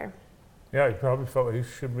store. Yeah, you probably felt you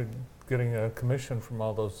should be getting a commission from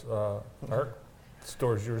all those art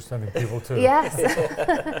stores you were sending people to. Yes,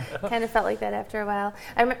 kind of felt like that after a while.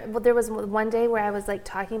 I remember, there was one day where I was like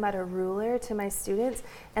talking about a ruler to my students,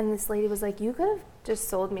 and this lady was like, "You could have just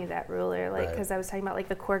sold me that ruler," like because I was talking about like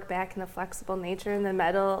the cork back and the flexible nature and the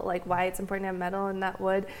metal, like why it's important to have metal and not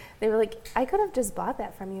wood. They were like, "I could have just bought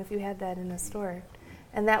that from you if you had that in the store,"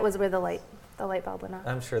 and that was where the light bulb went off.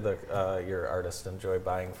 I'm sure your artists enjoy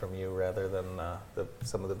buying from you rather than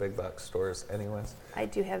some of the big box stores anyways. I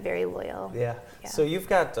do have very loyal. Yeah. So you've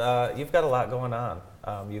got a lot going on.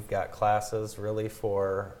 You've got classes really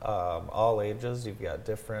for all ages. You've got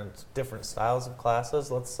different styles of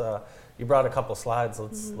classes. You brought a couple slides.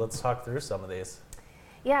 Let's talk through some of these.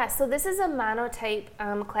 Yeah, so this is a monotype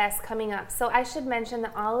class coming up. So I should mention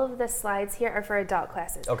that all of the slides here are for adult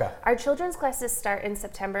classes. Okay. Our children's classes start in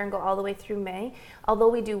September and go all the way through May. Although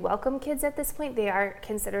we do welcome kids at this point, they are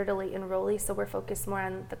considered a late enrollee, so we're focused more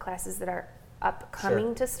on the classes that are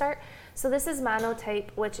upcoming to start. So this is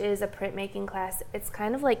monotype, which is a printmaking class. It's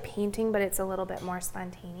kind of like painting, but it's a little bit more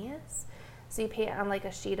spontaneous. So you paint on like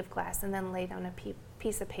a sheet of glass and then lay down a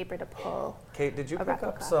piece of paper to pull. Kate, did you a pick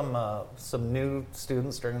up replica. some new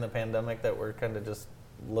students during the pandemic that were kind of just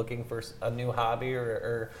looking for a new hobby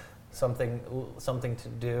or something to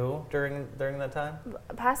do during that time?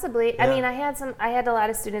 Possibly. Yeah. I mean, I had a lot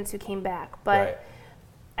of students who came back, but Right.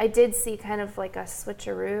 I did see kind of like a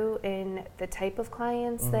switcheroo in the type of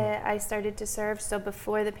clients that I started to serve. So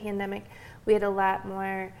before the pandemic, we had a lot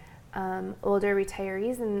more older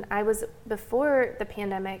retirees, and I was, before the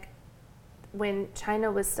pandemic, when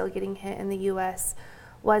China was still getting hit and the U.S.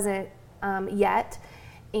 wasn't yet,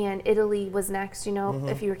 and Italy was next,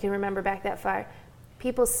 if you can remember back that far,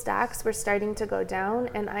 people's stocks were starting to go down,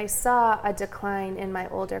 and I saw a decline in my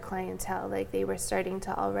older clientele. Like, they were starting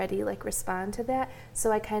to already like respond to that.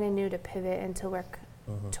 So I kind of knew to pivot and to work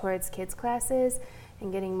towards kids classes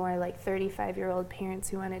and getting more like 35-year-old parents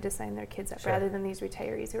who wanted to sign their kids up rather than these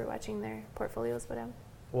retirees who were watching their portfolios go down.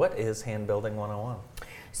 What is Hand Building 101?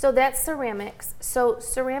 So that's ceramics. So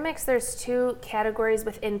ceramics, there's two categories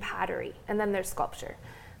within pottery, and then there's sculpture.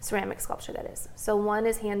 Ceramic sculpture, that is. So one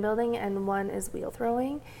is hand building and one is wheel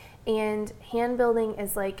throwing. And hand building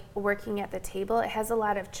is like working at the table. It has a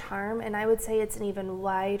lot of charm, and I would say it's an even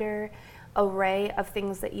wider array of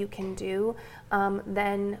things that you can do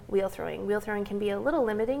than wheel throwing. Wheel throwing can be a little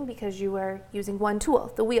limiting because you are using one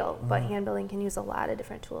tool, the wheel, but hand building can use a lot of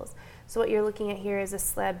different tools. So what you're looking at here is a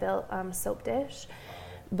slab-built soap dish,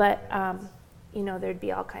 but there'd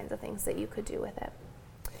be all kinds of things that you could do with it.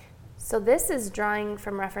 So this is drawing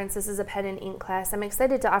from reference. This is a pen and ink class. I'm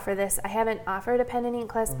excited to offer this. I haven't offered a pen and ink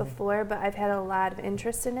class before, but I've had a lot of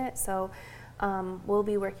interest in it. So we'll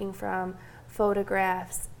be working from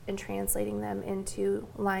photographs and translating them into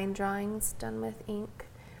line drawings done with ink.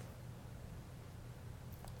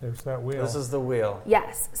 There's that wheel. This is the wheel.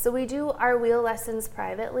 Yes. So we do our wheel lessons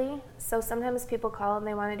privately. So sometimes people call and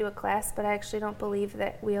they want to do a class, but I actually don't believe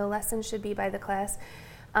that wheel lessons should be by the class.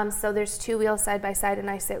 So there's two wheels side by side, and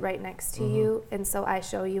I sit right next to you, and so I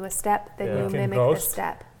show you a step, then you mimic the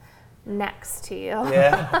step next to you.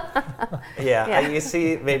 Yeah. You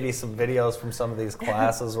see maybe some videos from some of these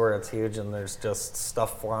classes where it's huge and there's just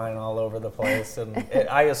stuff flying all over the place, and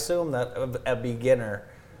I assume that a beginner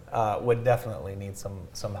would definitely need some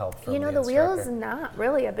help from the the wheel is instructor. not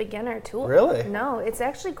really a beginner tool. Really? No, it's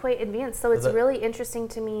actually quite advanced. So it's really interesting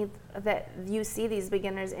to me that you see these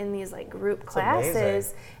beginners in these like group classes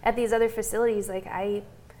amazing. at these other facilities. Like, I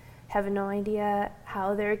have no idea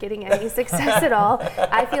how they're getting any success at all.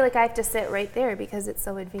 I feel like I have to sit right there because it's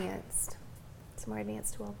so advanced. It's a more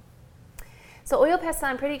advanced tool. So oil pastel,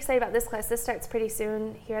 I'm pretty excited about this class. This starts pretty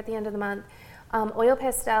soon here at the end of the month. Oil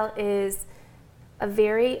pastel is a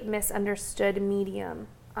very misunderstood medium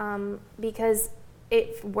because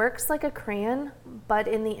it works like a crayon, but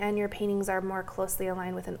in the end your paintings are more closely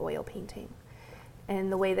aligned with an oil painting. And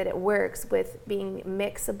the way that it works with being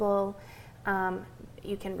mixable,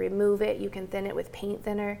 you can remove it, you can thin it with paint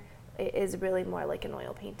thinner. It is really more like an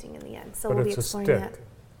oil painting in the end. So But we'll be it's a exploring stick. that.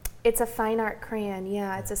 It's a fine art crayon,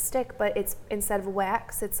 yeah. It's a stick, but it's instead of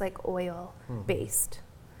wax, it's like oil based.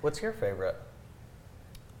 What's your favorite?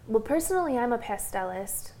 Well, personally, I'm a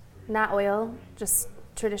pastelist, not oil, just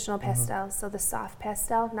traditional pastel. So the soft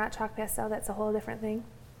pastel, not chalk pastel, that's a whole different thing.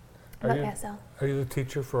 But pastel. Are you the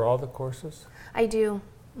teacher for all the courses? I do.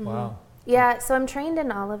 Wow. Yeah, so I'm trained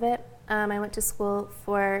in all of it. I went to school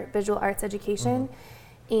for visual arts education,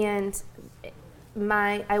 and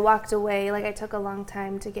I walked away, like I took a long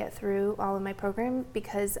time to get through all of my program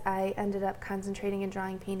because I ended up concentrating in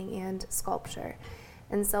drawing, painting, and sculpture.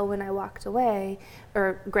 And so when I walked away,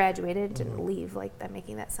 or graduated, didn't leave, like I'm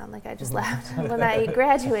making that sound like I just left. When I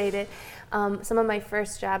graduated, some of my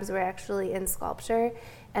first jobs were actually in sculpture,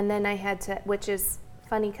 and then I had to, which is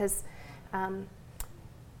funny because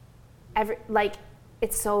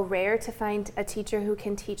it's so rare to find a teacher who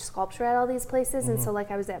can teach sculpture at all these places. And so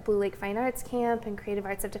like I was at Blue Lake Fine Arts Camp and Creative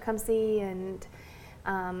Arts of Tecumseh and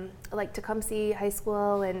like Tecumseh High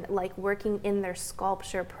School, and like working in their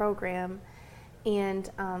sculpture program. And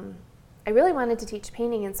I really wanted to teach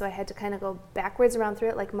painting, and so I had to kind of go backwards around through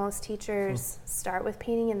it. Like most teachers start with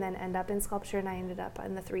painting and then end up in sculpture, and I ended up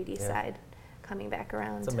on the 3D side, coming back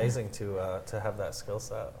around. It's amazing to have that skill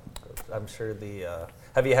set. I'm sure the.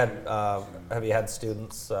 Have you had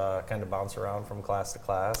students kind of bounce around from class to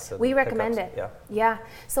class? And We pick recommend up- it. Yeah.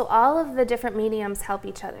 So all of the different mediums help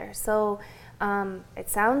each other. So it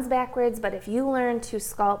sounds backwards, but if you learn to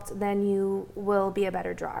sculpt, then you will be a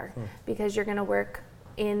better drawer because you're going to work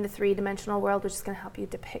in the three-dimensional world, which is going to help you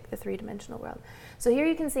depict the three-dimensional world. So here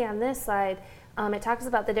you can see on this slide, it talks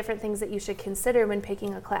about the different things that you should consider when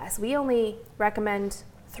picking a class. We only recommend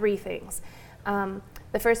 3 things.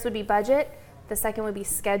 The first would be budget, the second would be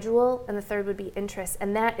schedule, and the third would be interest,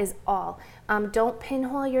 and that is all. Don't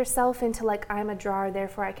pinhole yourself into like, I'm a drawer,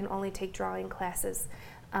 therefore I can only take drawing classes.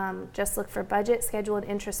 Just look for budget, schedule, and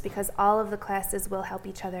interest because all of the classes will help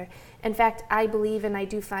each other. In fact, I believe, and I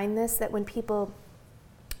do find this, that when people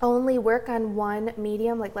only work on one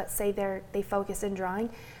medium, like let's say they focus in drawing,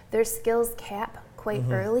 their skills cap quite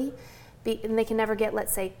early, and they can never get,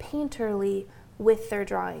 let's say, painterly with their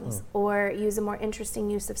drawings or use a more interesting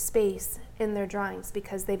use of space in their drawings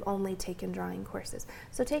because they've only taken drawing courses.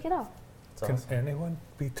 So take it all. Can anyone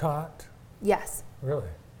be taught? Yes. Really?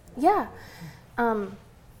 Yeah.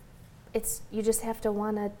 You just have to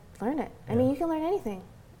want to learn it. I mean, you can learn anything.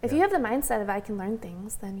 If you have the mindset of I can learn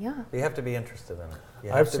things, then yeah. You have to be interested in it. You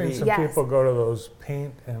have I've to seen be- some Yes. people go to those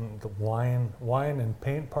paint and the wine and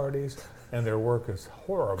paint parties, and their work is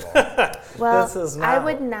horrible. Well, This is I not-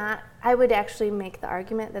 would not. I would actually make the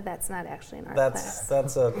argument that that's not actually an art class.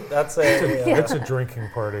 That's a It's a drinking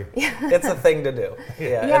party. it's a thing to do.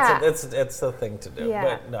 Yeah, Yeah. it's a thing to do.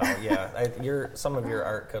 Yeah. But no, some of your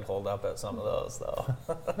art could hold up at some of those though.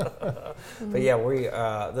 But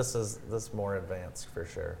yeah, this is more advanced for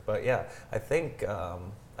sure. But yeah, I think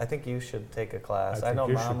you should take a class. I think know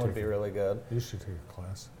you Mom should would take be it. really good. You should take a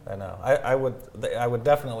class. I know. I would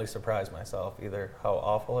definitely surprise myself either how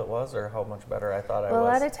awful it was or how much better I thought I Well, a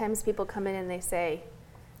was. lot of times people come in and they say,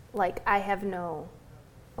 like, I have no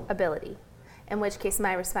ability. In which case,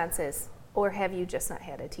 my response is, or have you just not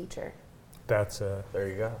had a teacher? That's it. There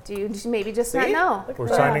you go. Do you maybe just See? not know? Look at We're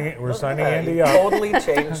that. signing. We're Look at signing that. Andy You up.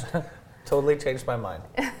 Totally changed my mind.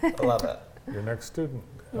 I love it. Your next student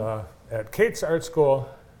at Kate's Art School,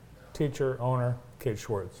 teacher, owner, Kate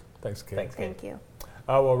Schwartz. Thanks, Kate. Thanks, Kate. Thank you.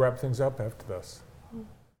 We'll wrap things up after this.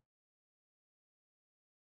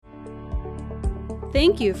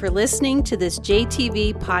 Thank you for listening to this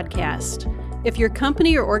JTV podcast. If your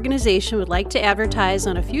company or organization would like to advertise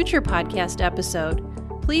on a future podcast episode,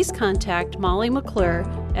 please contact Molly McClure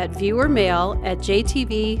at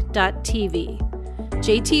viewermail@jtv.tv.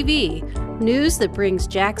 JTV, news that brings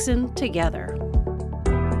Jackson together.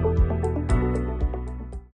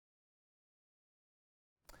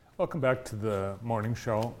 Welcome back to the morning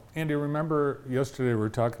show. Andy, remember yesterday we were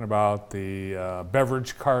talking about the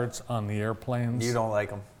beverage carts on the airplanes? You don't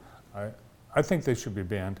like them. I think they should be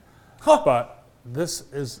banned. But this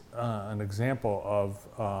is an example of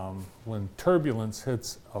when turbulence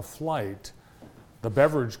hits a flight, the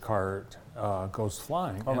beverage cart goes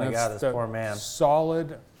flying. Oh and my it's God, this the poor man.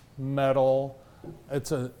 Solid metal.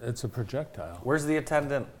 It's a projectile. Where's the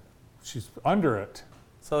attendant? She's under it.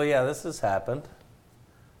 So yeah, this has happened.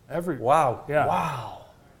 Wow. Yeah. Wow.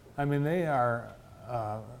 I mean, they are,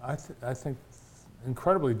 I think,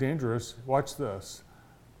 incredibly dangerous. Watch this.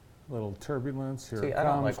 Little turbulence. Here See, it I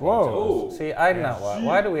don't comes. like Whoa. watching this. See, I'm not.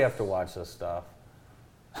 Why do we have to watch this stuff?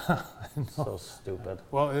 So stupid.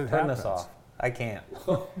 Well, it Turn happens. this off. I can't.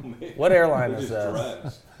 What airline is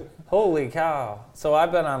this? Holy cow! So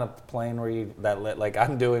I've been on a plane where like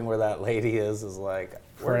I'm doing where that lady is like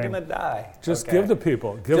we're Frank, gonna die. Just Okay. give the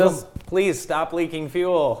people. Please stop leaking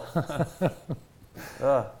fuel.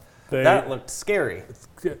 Ugh. That looked scary.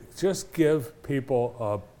 Just give people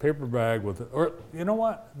a paper bag with it. Or you know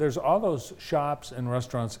what? There's all those shops and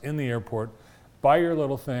restaurants in the airport. Buy your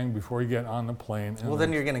little thing before you get on the plane. Well,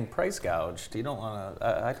 then you're getting price gouged. You don't want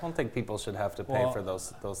to. I don't think people should have to pay Well, for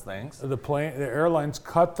those things. the airlines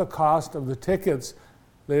cut the cost of the tickets.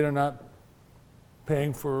 They are not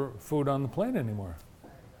paying for food on the plane anymore.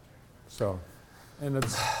 So, and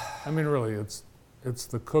it's, I mean, really, it's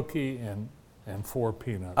the cookie and 4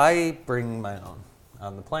 peanuts. I bring my own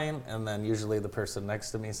on the plane, and then usually the person next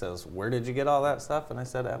to me says, "Where did you get all that stuff?" And I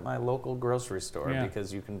said, "At my local grocery store," Yeah.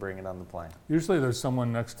 because you can bring it on the plane. Usually there's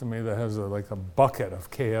someone next to me that has a bucket of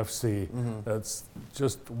KFC that's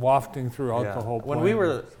just wafting throughout Yeah. the whole plane. When we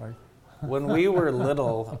were- It's like, When we were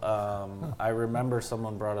little, I remember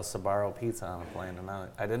someone brought a Sbarro pizza on a plane, and I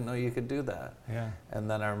didn't know you could do that. yeah. And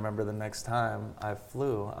then I remember the next time I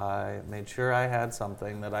flew, I made sure I had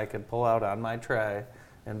something that I could pull out on my tray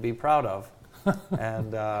and be proud of.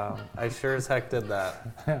 And I sure as heck did that.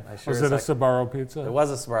 I sure Was as it a heck- Sbarro pizza? It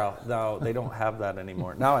was a Sbarro. No, they don't have that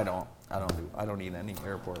anymore. Now I don't. I don't eat any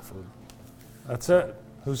airport food. That's it.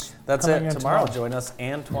 Who's That's coming it. in Tomorrow, join us.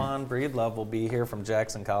 Antoine Breedlove will be here from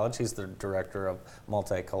Jackson College. He's the Director of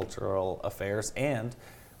Multicultural Affairs, and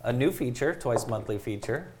a new feature, twice monthly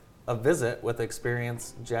feature, a visit with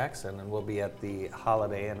Experience Jackson, and we'll be at the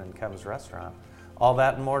Holiday Inn and Kem's Restaurant. All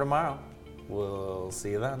that and more tomorrow. We'll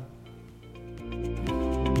see you then.